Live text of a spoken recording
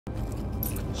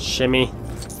Shimmy.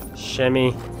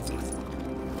 Shimmy.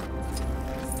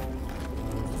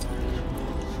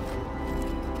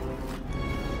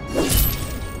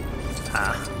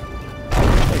 Ah.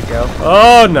 There you go.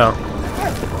 Oh no.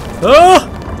 Oh!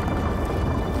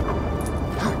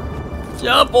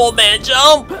 Jump, old man,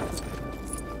 jump!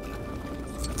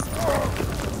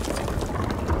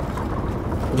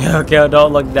 Okay,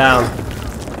 don't look down.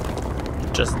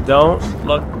 Just don't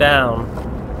look down.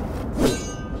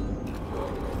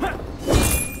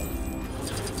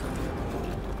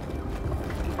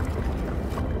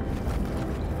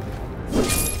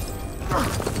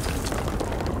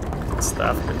 Good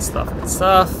stuff, good stuff, good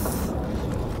stuff.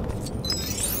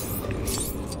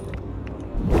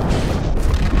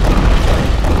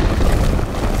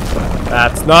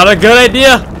 That's not a good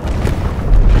idea!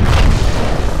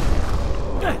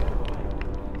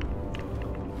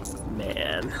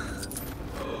 Man.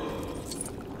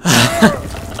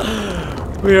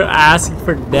 We are asking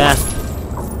for death.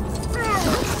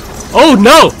 Oh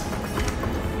no!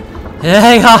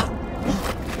 Hang on!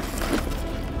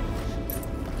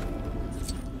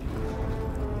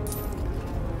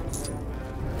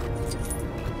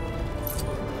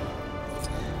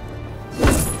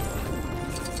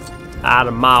 Out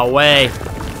of my way.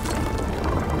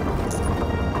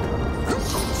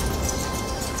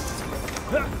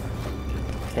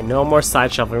 Okay, no more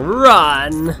side shuffling.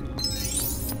 Run!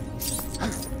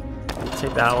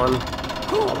 Take that one.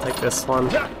 I'll take this one.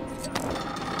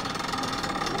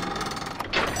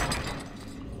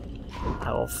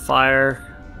 I will fire.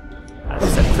 I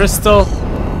said crystal.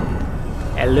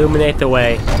 Illuminate the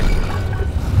way.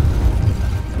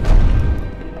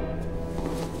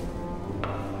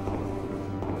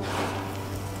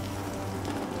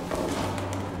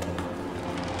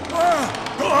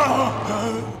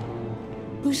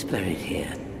 Who's buried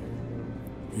here?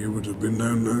 He would have been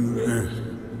known only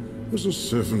as a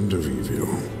servant of evil.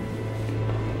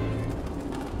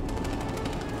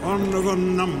 One of a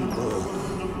number.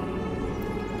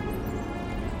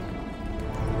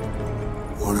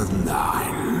 One of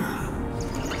 9.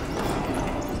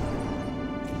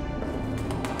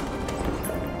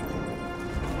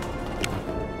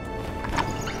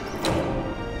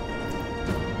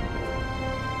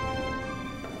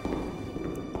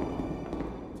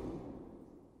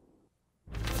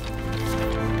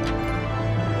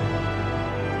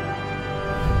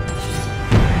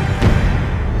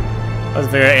 That was a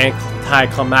very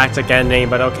anticlimactic ending,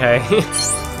 but okay.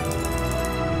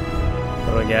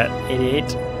 What do we get?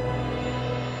 88.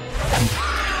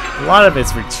 A lot of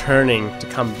it's returning to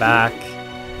come back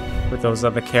with those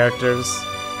other characters.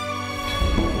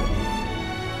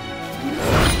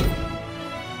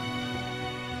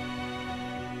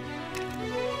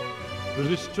 The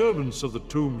disturbance of the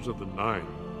tombs of the Nine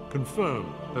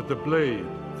confirmed that the blade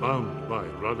found by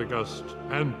Radagast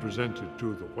and presented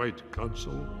to the White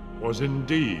Council was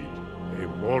indeed a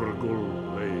Morgul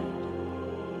blade.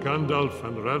 Gandalf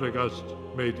and Radagast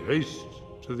made haste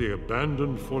to the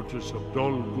abandoned fortress of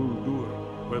Dol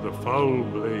Guldur, where the foul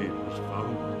blade was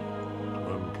found,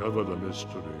 to uncover the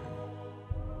mystery.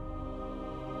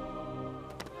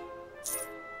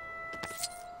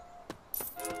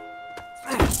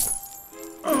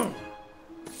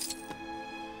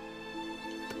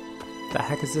 The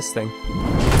heck is this thing?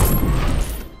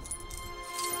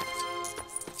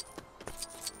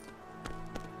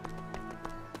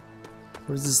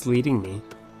 Where's this leading me?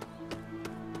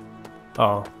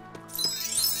 Oh.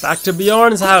 Back to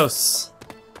Bjorn's house!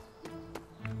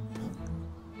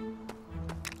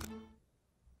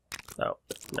 Oh,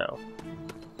 no.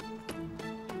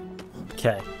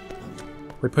 Okay.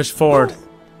 We push forward.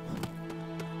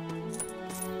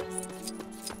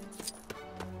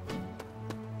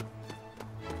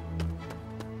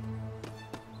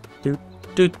 Do,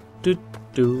 do, do,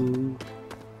 do.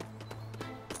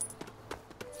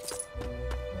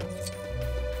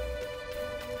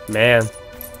 Man,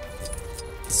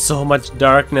 so much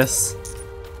darkness.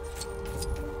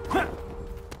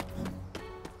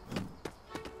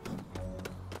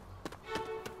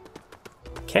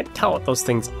 Can't tell what those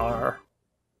things are.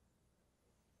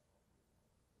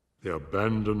 The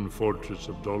abandoned fortress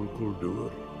of Dol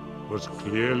Guldur was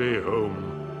clearly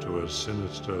home to a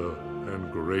sinister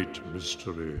and great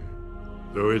mystery.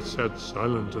 Though it sat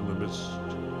silent in the mist,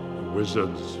 the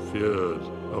wizards feared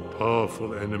a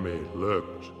powerful enemy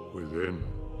lurked within.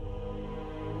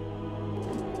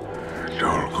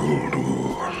 Dol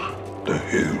Guldur, the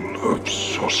hill of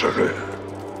sorcery.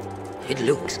 It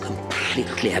looks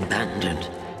completely abandoned.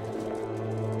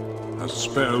 A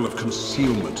spell of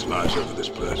concealment lies over this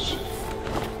place.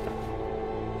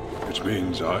 Which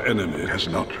means our enemy has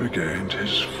not regained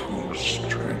his full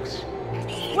strength.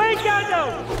 Wait,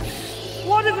 Gandalf!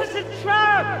 One of us is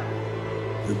trapped!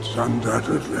 It's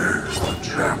undoubtedly a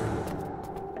trap.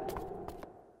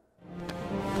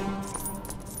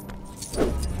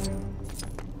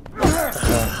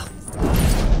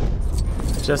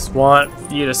 I just want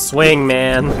you to swing,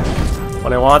 man.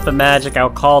 When I want the magic, I'll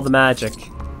call the magic.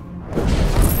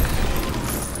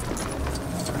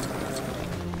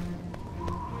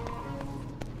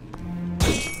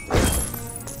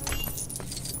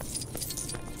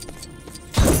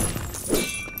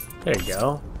 There you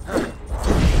go.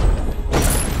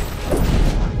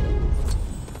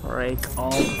 Break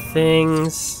all the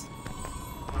things.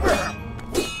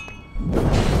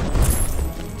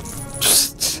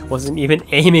 Wasn't even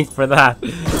aiming for that.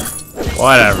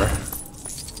 Whatever.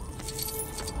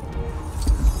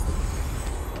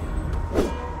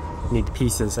 I need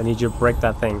pieces. I need you to break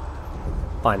that thing.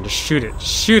 Fine, just shoot it.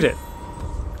 Shoot it!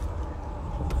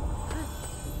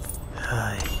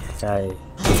 Ay.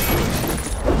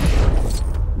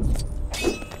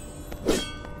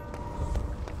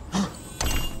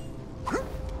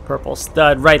 Purple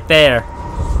stud right there.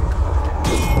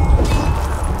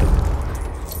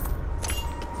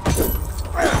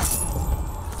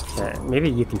 Okay, maybe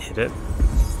you can hit it.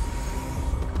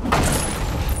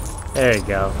 There you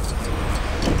go.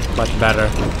 Much better.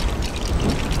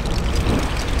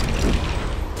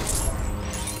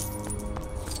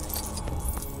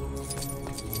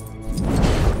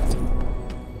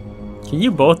 Can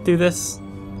you both do this?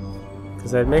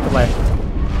 Because I'd make my...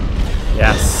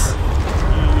 Yes.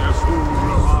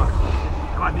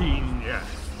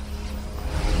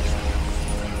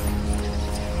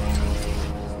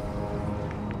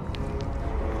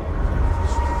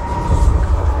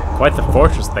 Quite the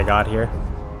fortress they got here.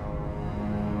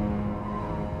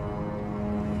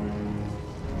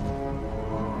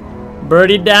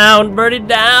 Birdie down! Birdie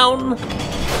down!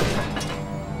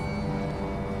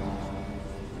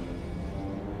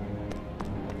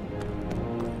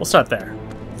 We'll start there.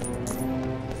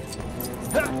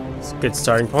 It's a good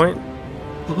starting point.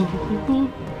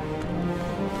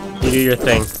 You do your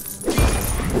thing.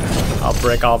 I'll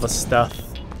break all the stuff.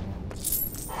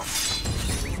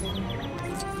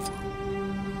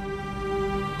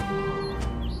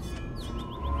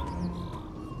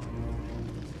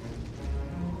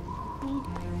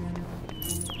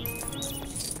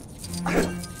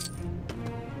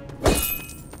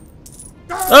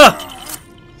 Ah!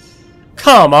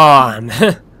 Come on!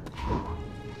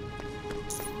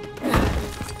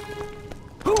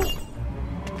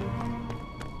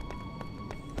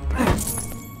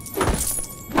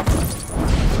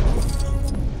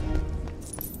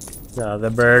 Another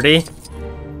birdie.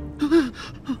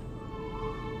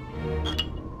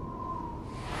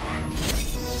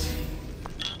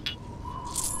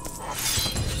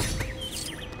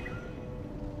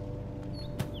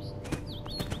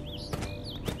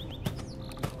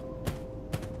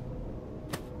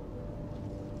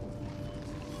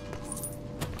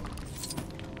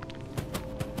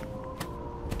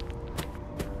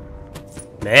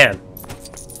 Man,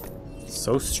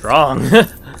 so strong.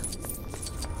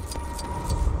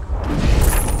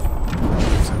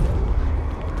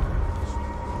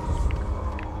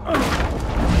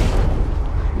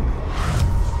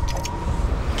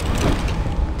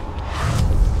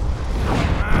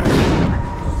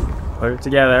 Put it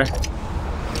together.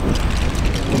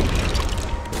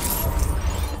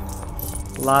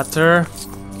 Latter.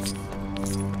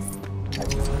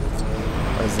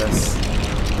 What is this?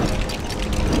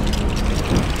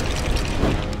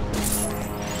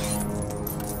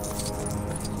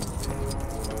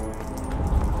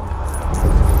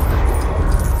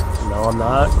 No, I'm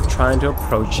not trying to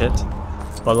approach it.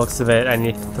 By the looks of it, I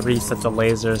need 3 sets of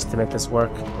lasers to make this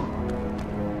work.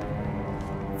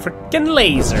 Frickin'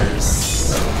 lasers!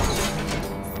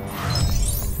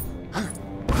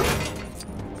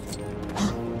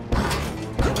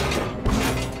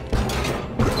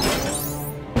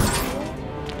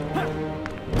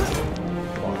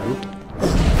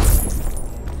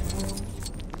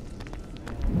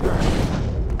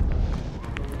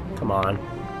 Come on.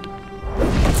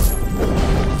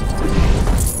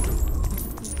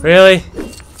 Really?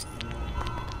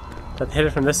 Did I hit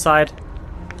it from this side?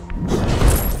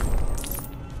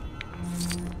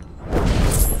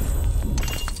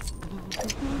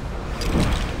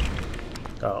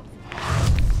 Oh.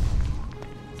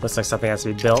 Looks like something has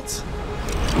to be built.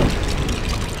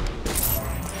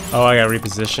 Oh, I gotta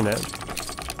reposition it.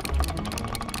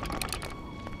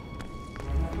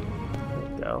 There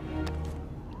we go.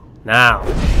 Now.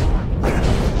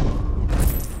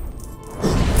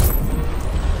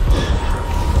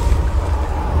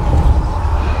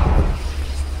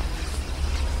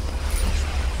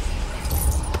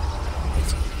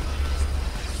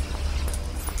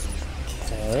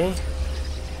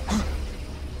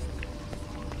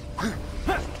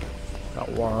 Got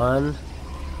 1,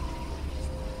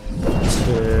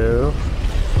 2.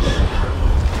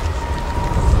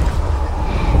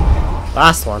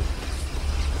 Last one.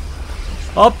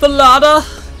 Up the ladder.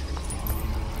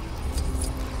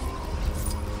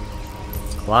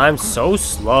 Climb so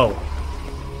slow.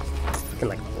 Freaking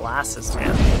like glasses,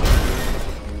 man.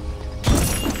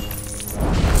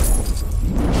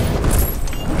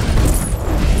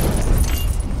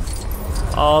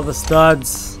 All the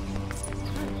studs.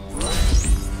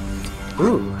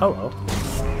 Ooh, hello.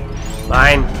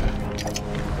 Mine.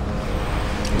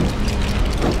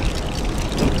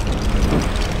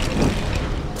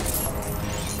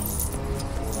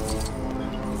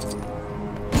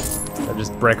 I'll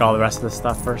just break all the rest of this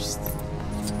stuff first.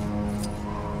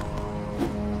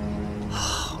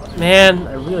 Man,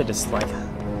 I really just like...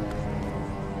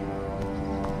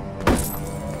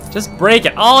 Just break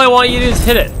it. All I want you to do is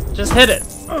hit it. Just hit it.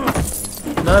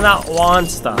 None of that wand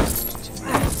stuff. Just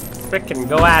frickin'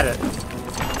 go at it.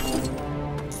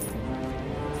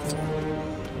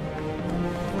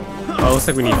 Oh, looks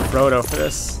like we need Frodo for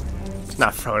this.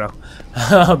 Not Frodo.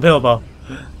 Bilbo.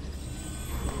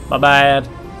 My bad.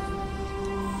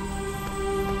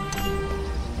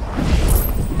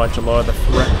 Bunch of Lord of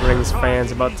the Rings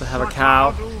fans about to have a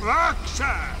cow.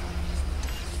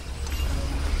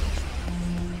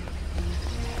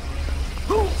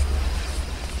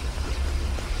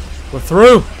 We're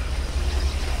through.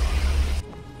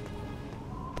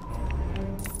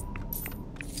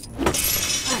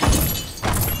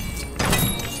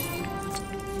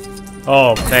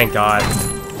 Oh, thank God.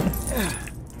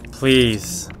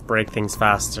 Please break things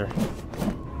faster.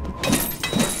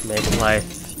 Make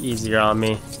life easier on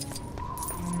me.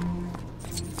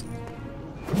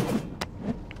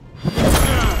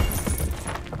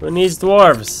 Who needs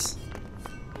dwarves?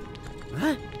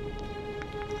 I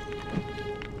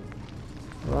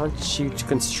want you to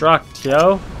construct,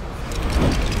 yo.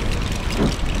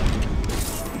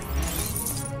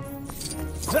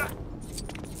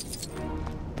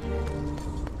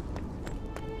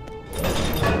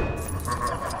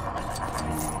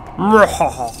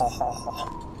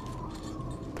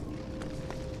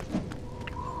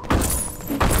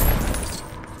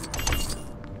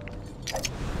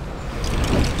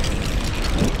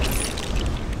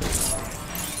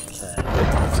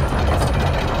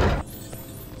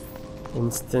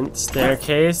 Instant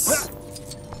staircase.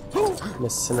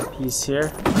 Missing a piece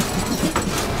here.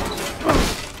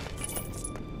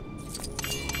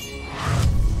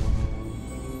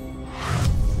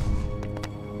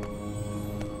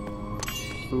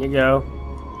 Here you go.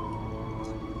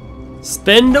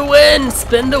 Spin to win!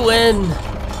 Spin to win!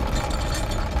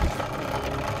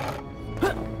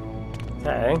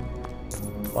 Okay.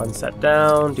 One set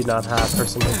down. Do not have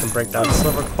person who can break down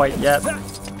silver quite yet.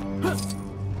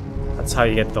 That's how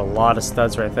you get a lot of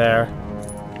studs right there.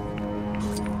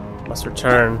 Must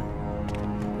return.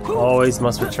 Always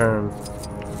must return.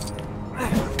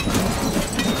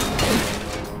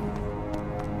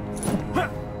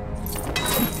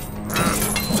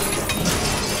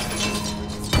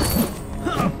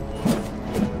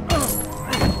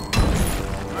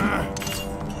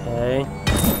 Okay.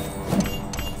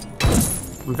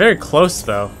 I'm very close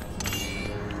though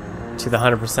to the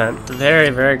 100%.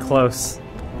 Very, very close.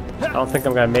 I don't think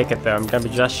I'm gonna make it though. I'm gonna be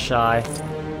just shy.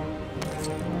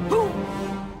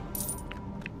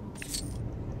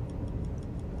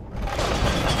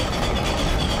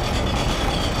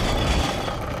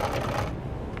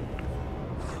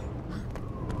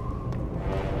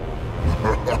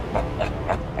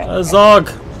 Zog!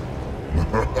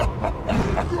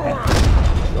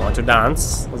 You want to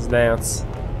dance? Let's dance.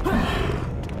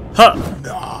 Huh!